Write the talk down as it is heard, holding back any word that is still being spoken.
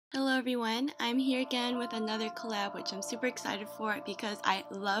everyone, I'm here again with another collab, which I'm super excited for because I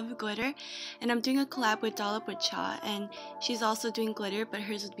love glitter, and I'm doing a collab with Dollop with Cha, and she's also doing glitter, but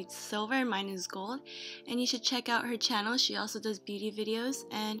hers would be silver and mine is gold, and you should check out her channel. She also does beauty videos,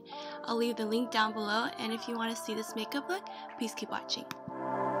 and I'll leave the link down below, and if you want to see this makeup look, please keep watching.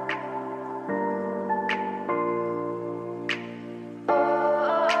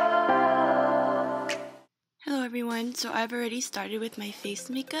 Hello everyone, so I've already started with my face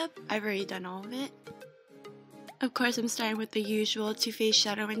makeup. I've already done all of it. Of course, I'm starting with the usual Too Faced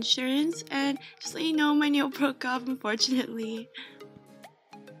Shadow Insurance, and just let you know, my nail broke off unfortunately.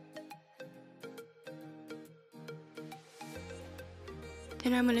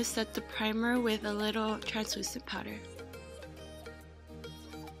 Then I'm going to set the primer with a little translucent powder.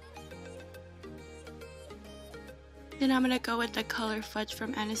 Then I'm going to go with the color Fudge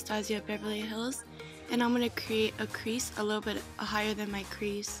from Anastasia Beverly Hills. And I'm going to create a crease a little bit higher than my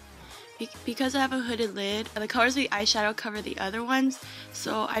crease. Because I have a hooded lid, the colors of the eyeshadow cover the other ones,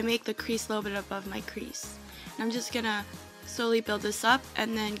 so I make the crease a little bit above my crease. And I'm just going to slowly build this up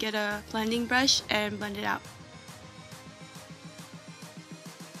and then get a blending brush and blend it out.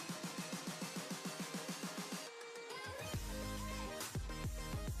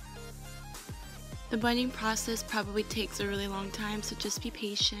 The blending process probably takes a really long time, so just be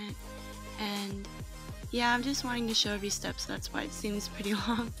patient. And yeah, I'm just wanting to show every step, so that's why it seems pretty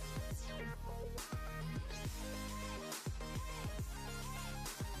long.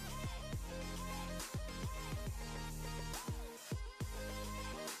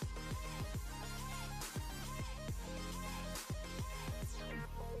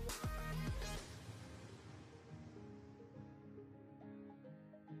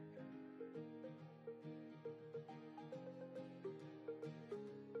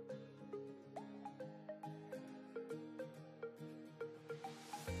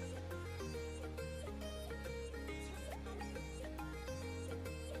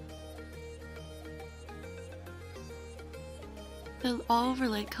 The all-over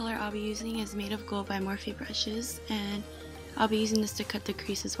lid color I'll be using is Made of Gold by Morphe brushes, and I'll be using this to cut the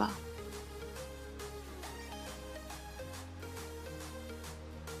crease as well.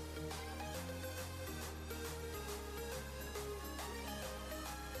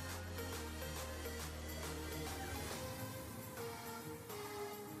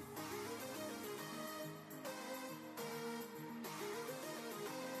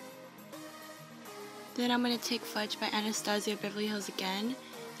 Then I'm going to take Fudge by Anastasia Beverly Hills again, and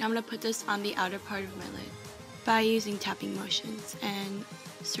I'm going to put this on the outer part of my lid by using tapping motions and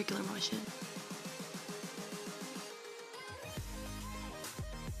circular motion.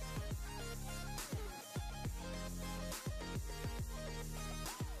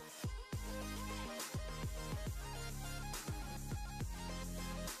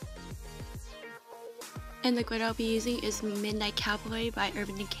 And the glitter I'll be using is Midnight Cowboy by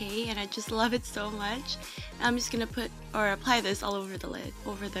Urban Decay, and I just love it so much. And I'm just going to apply this all over the lid,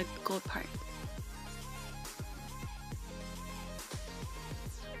 over the gold part.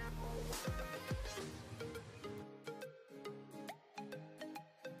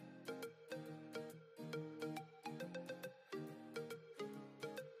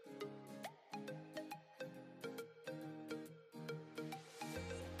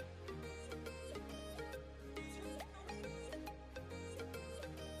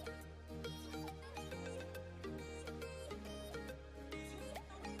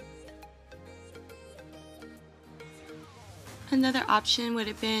 Another option would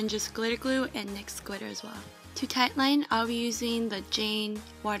have been just glitter glue and NYX glitter as well. To tightline, I'll be using the Jane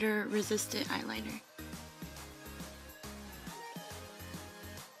water resistant eyeliner.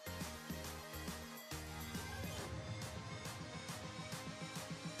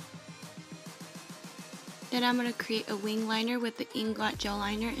 Then I'm going to create a wing liner with the Inglot Gel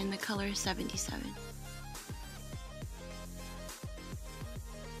Liner in the color 77.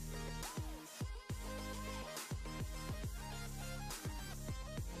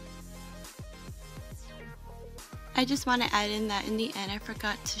 I just want to add in that in the end I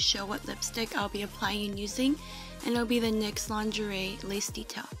forgot to show what lipstick I'll be applying and using, and it'll be the NYX Lingerie Lace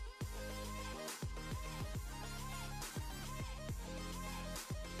Detail.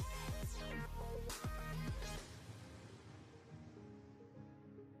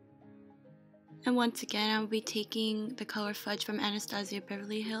 And once again, I'll be taking the color Fudge from Anastasia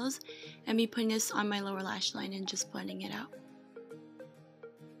Beverly Hills and be putting this on my lower lash line and just blending it out.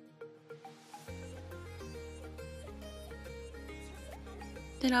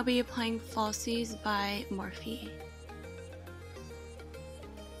 Then I'll be applying Falsies by Morphe.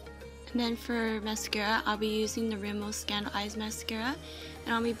 And then for mascara, I'll be using the Rimmel ScandalEyes mascara.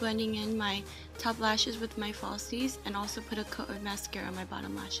 And I'll be blending in my top lashes with my falsies and also put a coat of mascara on my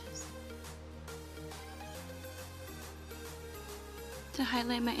bottom lashes. To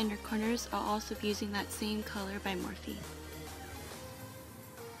highlight my inner corners, I'll also be using that same color by Morphe.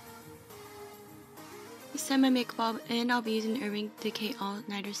 To set my makeup in, I'll be using Decay All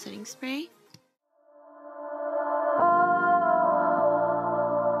Nighter Setting Spray.